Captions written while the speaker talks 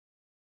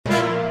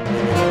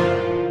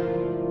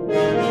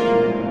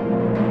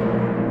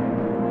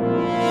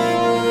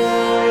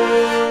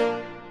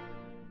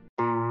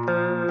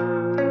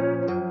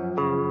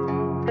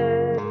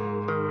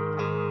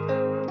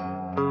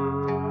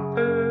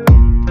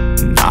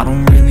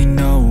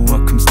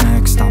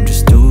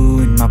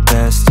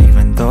best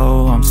even though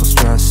I'm so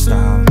stressed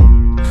out.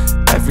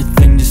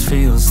 Everything just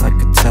feels like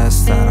a test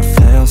that I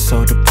fail, so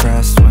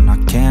depressed when I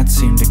can't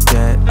seem to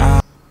get out.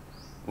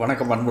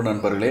 வணக்கம் அன்பு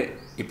நண்பர்களே.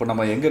 இப்போ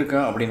நம்ம எங்கே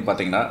இருக்கோம் அப்படின்னு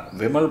பார்த்தீங்கன்னா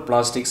விமல்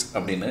பிளாஸ்டிக்ஸ்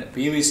அப்படின்னு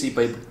PVC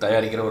பைப்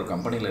தயாரிக்கிற ஒரு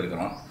கம்பெனியில்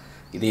இருக்கிறோம்.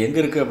 இது எங்கே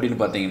இருக்குது அப்படின்னு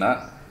பார்த்தீங்கன்னா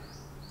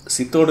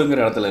சித்தோடுங்கிற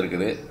இடத்துல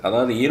இருக்குது.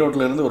 அதாவது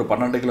ஈரோட்டிலேருந்து ஒரு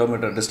 12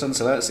 கிலோமீட்டர்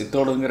டிஸ்டன்ஸில்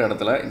சித்தோடுங்கிற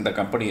இடத்துல இந்த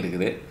கம்பெனி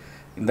இருக்குது.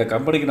 இந்த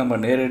கம்பெனிக்கு நம்ம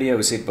நேரடியாக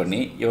விசிட் பண்ணி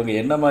இவங்க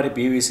என்ன மாதிரி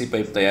PVC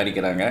பைப்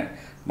தயாரிக்கிறாங்க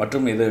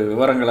மற்றும் இது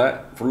விவரங்களை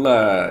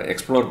ஃபுல்லாக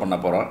எக்ஸ்ப்ளோர் பண்ண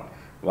போகிறோம்.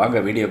 வாங்க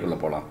வீடியோக்குள்ளே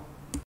போகலாம்.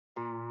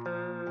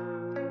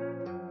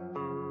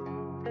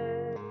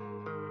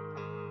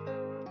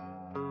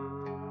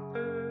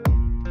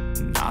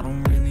 I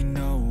don't really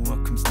know what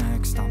comes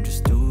next. I'm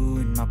just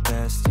doing my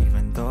best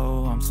even though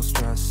I'm so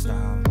stressed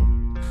out.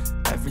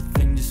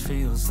 Everything just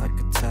feels like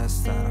a test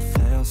that I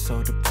fail, so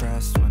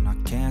depressed when I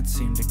can't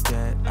seem to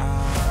get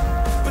out.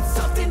 But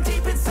something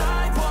deep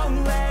inside won't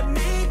let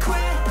me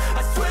quit.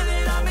 I swear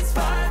that I'm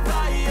inspired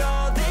by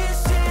all this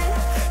shit.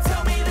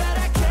 Tell me that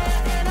I can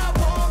and I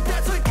won't.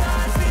 That's what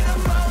guides me the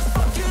most.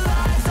 Fuck your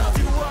lies, I'll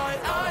do what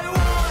I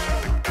want.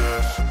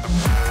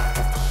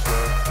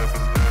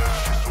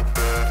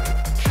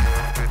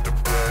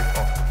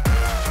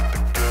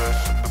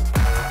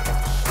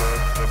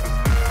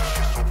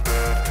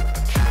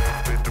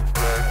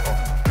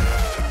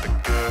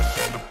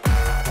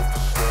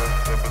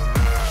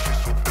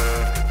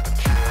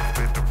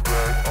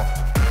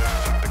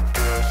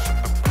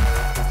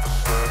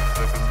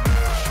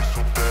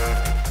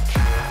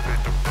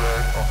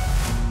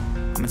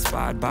 I'm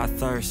inspired by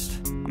thirst,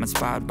 I'm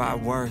inspired by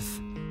worth.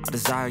 I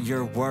desire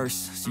your worst,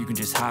 so you can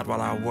just hide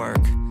while I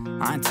work.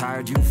 I ain't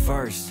tired, you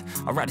first.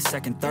 I'll write a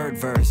second, third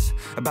verse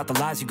about the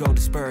lies you go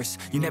disperse.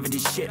 You never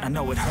did shit, I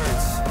know it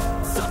hurts.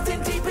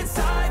 Something deep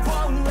inside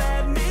won't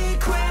let me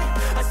quit.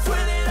 I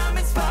swear that I'm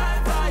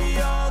inspired by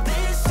all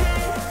this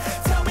shit.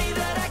 Tell me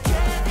that I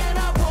can and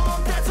I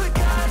won't. That's what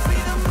guides me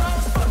the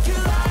most. Fuck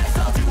your lies,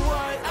 I'll do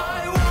what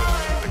I want.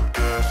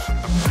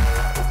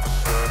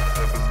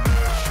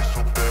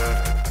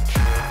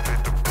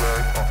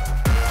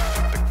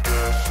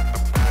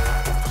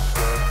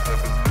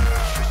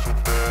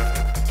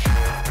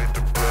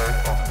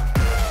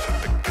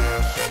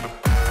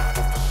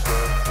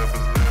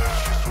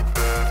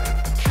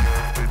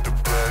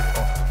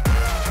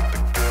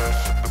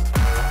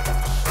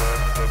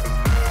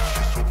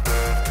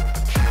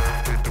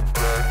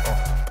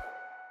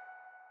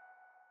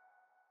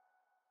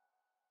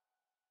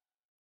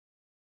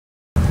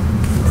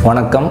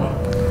 வணக்கம்.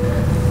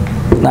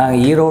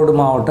 நாங்கள் ஈரோடு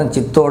மாவட்டம்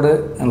சித்தோடு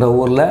என்ற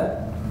ஊரில்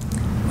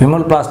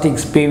Vimal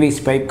plastics PVC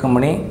pipe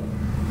company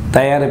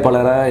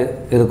தயாரிப்பாளராக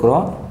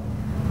இருக்கிறோம்.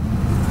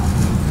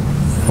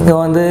 இங்கே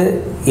வந்து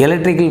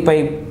electrical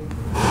pipe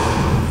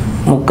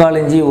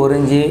 3/4 inch 1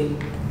 inch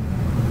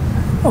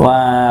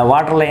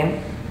water line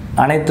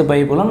அனைத்து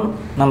பைப்புகளும்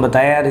நம்ம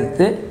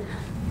தயாரித்து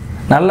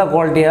நல்ல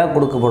குவாலிட்டியாக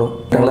கொடுக்கப்படும்.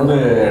 வந்து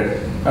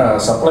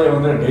சப்ளை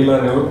வந்து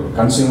டீலர்கள்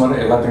கன்சியூமர்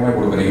எல்லாத்தையுமே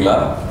கொடுக்குறீங்களா?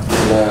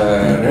 இல்லை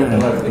ரேட்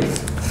எல்லாம் எப்படி?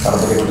 அதை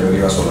பற்றி கொஞ்சம்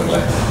விரிவாக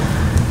சொல்லுங்களேன்.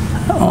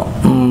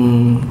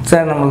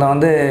 சார், நம்மள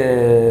வந்து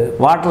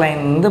வாட்டர்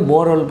லைன் வந்து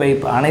போர்வெல்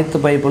பைப் அனைத்து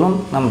பைப்புகளும்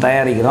நம்ம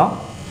தயாரிக்கிறோம்.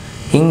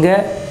 இங்கே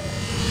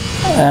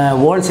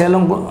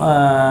ஹோல்சேலும்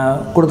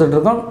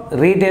கொடுத்துட்ருக்கோம்,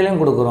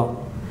 ரீட்டெயிலும் கொடுக்குறோம்.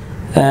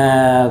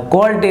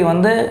 குவாலிட்டி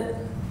வந்து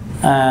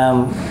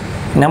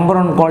நம்பர்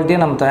 1 குவாலிட்டியை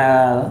நம்ம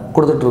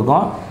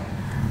கொடுத்துட்ருக்கோம்.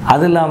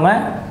 அது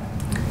இல்லாமல்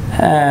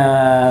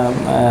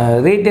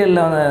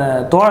ரீட்டெயிலில் வந்து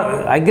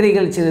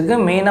அக்ரிகல்ச்சருக்கு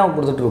மெயினாக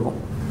கொடுத்துட்ருக்கோம்.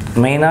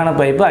 மெயினான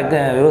பைப்பு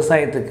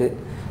விவசாயத்துக்கு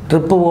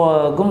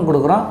ட்ரிப்புக்கும்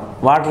கொடுக்குறோம்,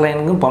 வாட்டர்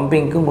லைனுக்கும்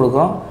பம்பிங்க்கும்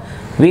கொடுக்குறோம்.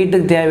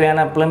 வீட்டுக்கு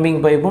தேவையான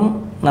ப்ளம்பிங் பைப்பும்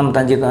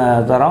நம்ம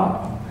தரோம்.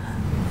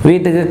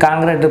 வீட்டுக்கு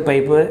காங்கிரீட்டு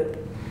பைப்பு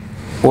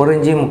 1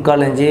 இன்ச்சு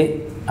 3/4 இன்ச்சு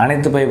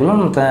அனைத்து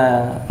பைப்புகளும்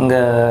இங்கே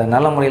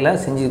நல்ல முறையில்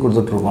செஞ்சு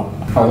கொடுத்துட்ருக்கோம்.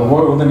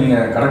 அதுபோல் வந்து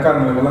நீங்கள்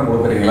கடைக்காரங்களுக்கெல்லாம்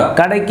கொடுக்குறீங்களா?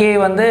 கடைக்கு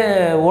வந்து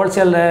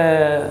ஹோல்சேல்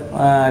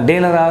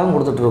டீலராகவும்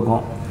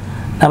கொடுத்துட்ருக்கோம்.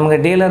 நமக்கு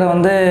டீலரை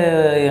வந்து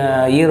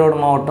ஈரோடு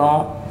மாவட்டம்,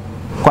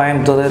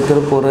 கோயம்புத்தூர்,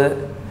 திருப்பூர்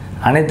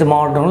அனைத்து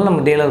மாவட்டங்களும்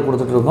நம்ம டீலர்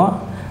கொடுத்துட்ருக்கோம்.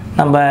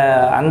 நம்ம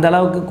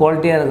அந்தளவுக்கு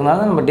குவாலிட்டியாக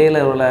இருக்கிறனால நம்ம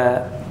டீலரில்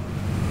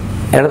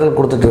இடத்துல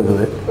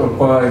கொடுத்துட்ருக்குது.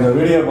 இப்போ இந்த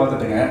வீடியோ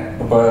பார்த்துட்டுங்க,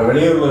 இப்போ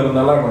வெளியூரில்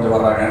இருந்தாலும் கொஞ்சம்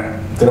வர்றாங்க,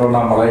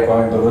 திருவண்ணாமலை,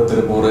 கோயம்புத்தூர்,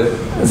 திருப்பூர்.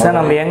 சார்,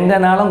 நம்ம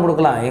எங்கேனாலும்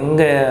கொடுக்கலாம்.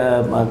 எங்கே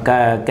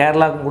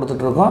கேரளாவுக்கும்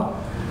கொடுத்துட்ருக்கோம்.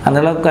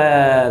 அந்தளவுக்கு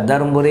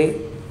தருமபுரி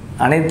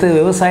அனைத்து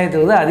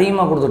விவசாயத்துக்கு தான்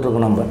அதிகமாக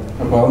கொடுத்துட்ருக்கோம். நம்ம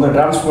இப்போ வந்து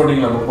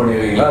டிரான்ஸ்போர்ட்டிங்கில் புக்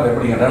பண்ணிடுவீங்களா? அது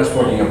எப்படிங்க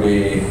டிரான்ஸ்போர்ட்டிங்? அப்படி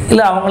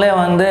இல்லை, அவங்களே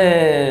வந்து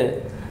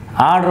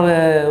ஆர்டரு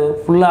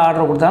ஃபுல்லாக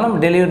ஆர்டர் கொடுத்தாலும்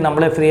நம்ம டெலிவரி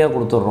நம்மளே ஃப்ரீயாக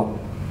கொடுத்துட்றோம்.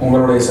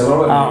 உங்களுடைய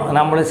செலவு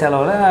நம்மளே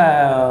செலவில்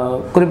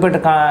குறிப்பிட்ட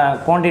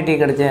குவான்டிட்டி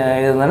கிடைச்ச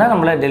இருந்ததுன்னா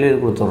நம்மளே டெலிவரி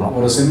கொடுத்துட்றோம்.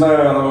 ஒரு சின்ன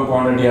அளவு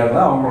குவான்டிட்டியாக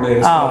இருந்தால் அவங்களுடைய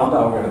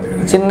அவங்க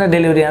எடுத்துக்கணும். சின்ன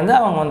டெலிவரியாக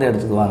இருந்தால் அவங்க வந்து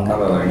எடுத்துக்குவாங்க.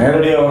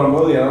 நேரடியாக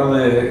வரும்போது ஏதாவது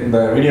இந்த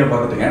வீடியோ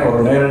பார்த்துட்டுங்க, ஒரு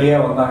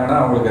நேரடியாக வந்தாங்கன்னா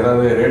அவங்களுக்கு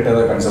ஏதாவது ரேட்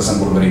ஏதாவது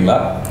கன்செஷன் கொடுக்குறீங்களா?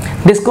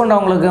 டிஸ்கவுண்ட்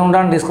அவங்களுக்கு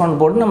உண்டான டிஸ்கவுண்ட்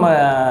போட்டு நம்ம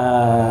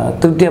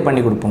திருப்தியாக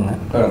பண்ணி கொடுப்போங்க.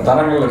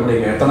 தரங்கள்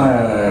எப்படிங்க? எத்தனை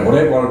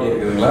ஒரே குவாலிட்டி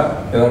இருக்குதுங்களா?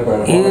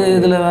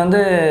 இதில்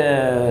வந்து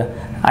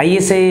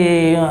ஐஎஸ்ஐ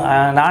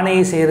நான்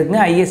ஐஎஸ்ஐ இருக்குங்க.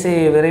 ஐஎஸ்ஐ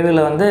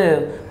விரைவில் வந்து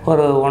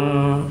ஒரு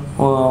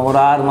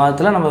 6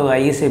 மாதத்தில் நம்ம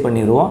ஐஎஸ்ஐ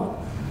பண்ணிடுவோம்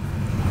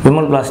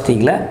விமல்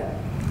பிளாஸ்டிக்கில்.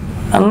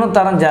 இன்னும்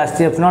தரம்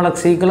ஜாஸ்தியாக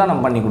ஃபினாலக்ஸ் ஈக்குவலாக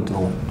நம்ம பண்ணி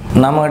கொடுத்துருவோம்.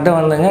 நம்மக்கிட்ட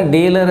வந்துங்க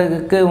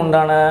டீலருக்கு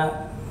உண்டான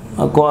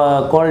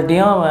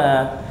குவாலிட்டியும்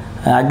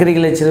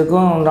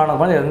அக்ரிகல்ச்சருக்கும் உண்டான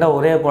குவாலிட்டி ரெண்டாக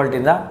ஒரே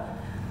குவாலிட்டி தான்.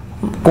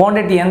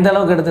 குவான்டிட்டி எந்த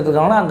அளவுக்கு எடுத்துகிட்டு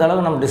இருக்காங்களோ அந்த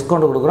அளவுக்கு நம்ம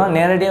டிஸ்கவுண்ட் கொடுக்குறோம்.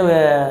 நேரடியாக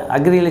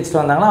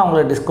அக்ரிகல்ச்சர் வந்தாங்கன்னா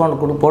அவங்களுக்கு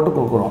டிஸ்கவுண்ட் போட்டு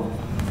கொடுக்குறோம்.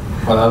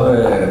 அதாவது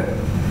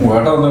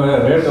உங்கள்கிட்ட வந்து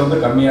ரேட் வந்து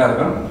கம்மியாக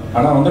இருக்கும்,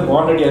 ஆனால் வந்து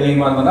குவான்டிட்டி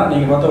அதிகமாக இருந்ததுன்னா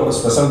நீங்கள் பார்த்து ஒரு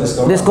ஸ்பெஷல்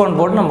டிஸ்கவுண்ட்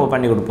போட்டு நம்ம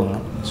பண்ணி கொடுப்போங்க.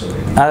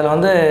 அதில்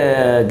வந்து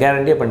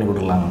கேரண்டியாக பண்ணி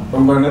கொடுக்கலாங்க.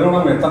 உங்கள்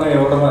நிறுவனம் எத்தனை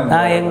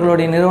வருடமாக?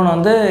 எங்களுடைய நிறுவனம்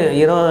வந்து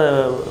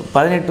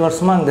 18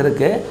 வருஷமாக அங்கே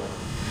இருக்குது.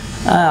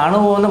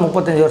 அனுபவம் வந்து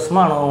 35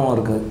 வருஷமாக அனுபவம்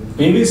இருக்குது.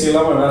 பிவிசி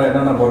இல்லாமல் வேறு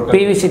என்னென்ன பொருட்கள்?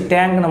 பிவிசி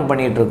டேங்க் நம்ம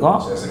பண்ணிகிட்ருக்கோம்.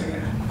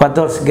 10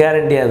 வருஷம்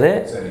கேரண்டி. அது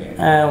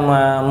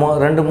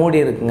 2 மூடி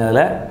இருக்குங்க.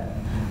 அதில்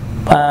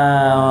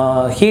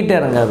ஹீட்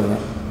இறங்காதுங்க.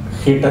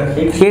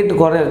 ஹீட்டு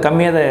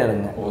கம்மியாக தான்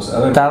இருங்க.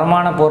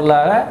 தரமான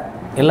பொருளாக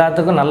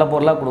எல்லாத்துக்கும் நல்ல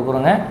பொருளாக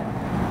கொடுக்குறோங்க.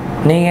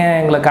 நீங்கள்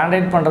எங்களை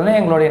கான்டாக்ட் பண்ணுறதுனா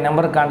எங்களுடைய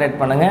நம்பருக்கு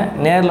கான்டாக்ட் பண்ணுங்கள்.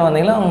 நேரில்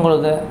வந்தீங்கன்னா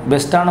உங்களுக்கு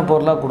பெஸ்ட்டான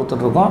பொருளாக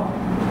கொடுத்துட்ருக்கோம்.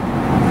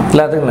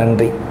 எல்லாத்துக்கும்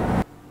நன்றி.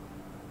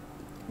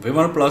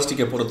 விமல்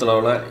பிளாஸ்டிக்கை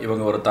பொறுத்தளவில்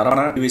இவங்க ஒரு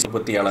தரமான பிவிசி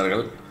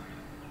உற்பத்தியாளர்கள்.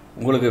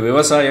 உங்களுக்கு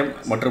விவசாயம்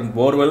மற்றும்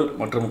போர்வெல்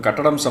மற்றும்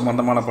கட்டடம்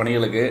சம்பந்தமான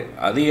பணிகளுக்கு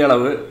அதிக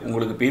அளவு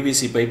உங்களுக்கு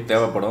பிவிசி பைப்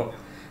தேவைப்படும்.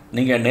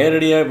 நீங்கள்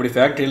நேரடியாக இப்படி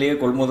ஃபேக்ட்ரியிலேயே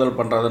கொள்முதல்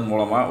பண்ணுறதன்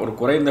மூலமாக ஒரு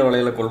குறைந்த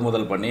விலையில்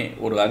கொள்முதல் பண்ணி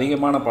ஒரு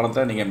அதிகமான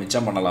பணத்தை நீங்கள்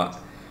மிச்சம் பண்ணலாம்.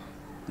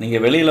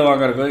 நீங்கள் வெளியில்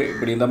வாங்குறதுக்கும்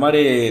இப்படி இந்த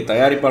மாதிரி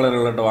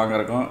தயாரிப்பாளர்கள்ட்ட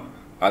வாங்குறதுக்கும்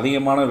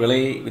அதிகமான விலை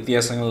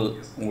வித்தியாசங்கள்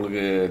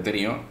உங்களுக்கு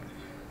தெரியும்.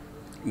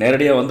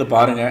 நேரடியாக வந்து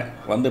பாருங்கள்.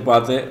 வந்து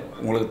பார்த்து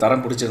உங்களுக்கு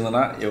தரம்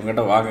பிடிச்சிருந்ததுன்னா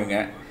இவங்ககிட்ட வாங்குங்க.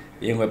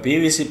 இவங்க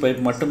பிவிசி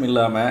பைப் மட்டும்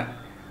இல்லாமல்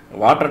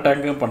வாட்டர்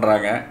டேங்க்கும்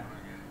பண்ணுறாங்க.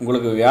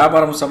 உங்களுக்கு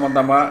வியாபாரம்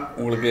சம்மந்தமாக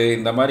உங்களுக்கு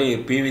இந்த மாதிரி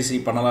பிவிசி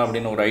பண்ணலாம்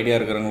அப்படின்னு ஒரு ஐடியா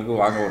இருக்கிறவங்களுக்கு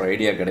வாங்க ஒரு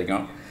ஐடியா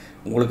கிடைக்கும்.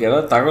 உங்களுக்கு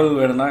ஏதாவது தகவல்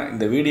வேணும்னா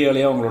இந்த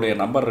வீடியோலேயே உங்களுடைய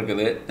நம்பர்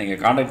இருக்குது. நீங்கள்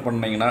கான்டாக்ட்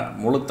பண்ணிங்கன்னா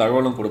முழு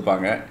தகவலும்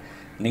கொடுப்பாங்க.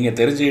 நீங்கள்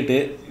தெரிஞ்சுக்கிட்டு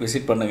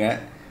விசிட் பண்ணுங்கள்.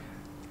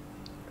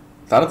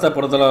 தரத்தை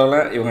பொறுத்தளவில்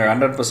இவங்க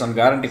 100%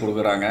 கேரண்டி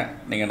கொடுக்குறாங்க.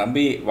 நீங்கள்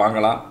நம்பி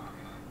வாங்கலாம்.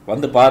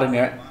 வந்து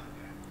பாருங்கள்.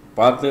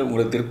 பார்த்து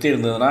உங்களுக்கு திருப்தி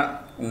இருந்ததுன்னா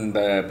இந்த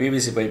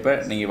பிவிசி பைப்பை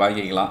நீங்கள்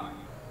வாங்கிக்கலாம்.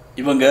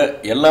 இவங்க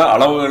எல்லா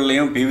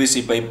அளவுகள்லேயும்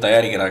பிவிசி பைப்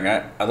தயாரிக்கிறாங்க.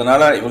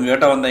 அதனால்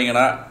இவங்ககிட்ட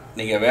வந்தீங்கன்னா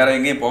நீங்கள் வேறு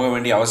எங்கேயும் போக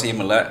வேண்டிய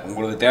அவசியம் இல்லை.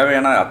 உங்களுக்கு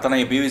தேவையான அத்தனை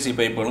பிவிசி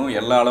பைப்புகளும்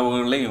எல்லா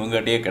அளவுகள்லையும்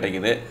இவங்ககிட்டயே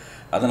கிடைக்குது.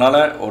 அதனால்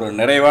ஒரு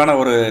நிறைவான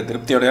ஒரு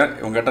திருப்தியோட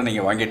இவங்ககிட்ட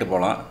நீங்கள் வாங்கிட்டு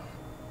போகலாம்.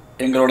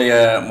 எங்களுடைய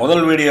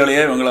முதல்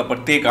வீடியோலேயே இவங்களை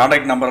பற்றி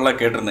கான்டாக்ட் நம்பரெல்லாம்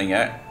கேட்டிருந்தீங்க.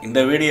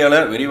 இந்த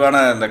வீடியோவில்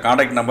விரிவான இந்த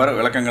கான்டாக்ட் நம்பர்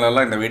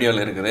விளக்கங்களெல்லாம் இந்த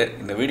வீடியோவில் இருக்குது.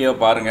 இந்த வீடியோ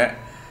பாருங்கள்.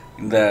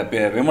 இந்த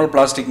விமல்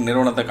பிளாஸ்டிக்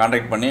நிறுவனத்தை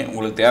கான்டாக்ட் பண்ணி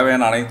உங்களுக்கு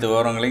தேவையான அனைத்து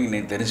விவரங்களையும்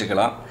நீங்கள்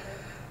தெரிஞ்சுக்கலாம்.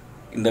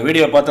 இந்த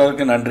வீடியோ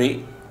பார்த்ததுக்கு நன்றி.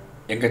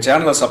 எங்கள்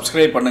சேனலை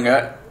சப்ஸ்கிரைப்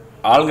பண்ணுங்கள்.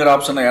 ஆளுங்கிற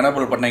ஆப்ஷனை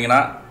எனேபிள்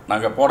பண்ணிங்கன்னா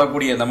நாங்கள்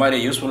போடக்கூடிய இந்த மாதிரி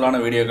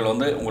யூஸ்ஃபுல்லான வீடியோக்கள்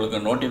வந்து உங்களுக்கு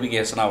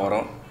நோட்டிஃபிகேஷனாக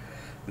வரும்.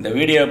 இந்த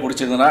வீடியோ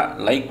பிடிச்சிருந்ததுன்னா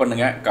லைக்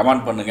பண்ணுங்கள்,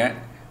 கமெண்ட் பண்ணுங்கள்.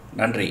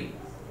 நன்றி.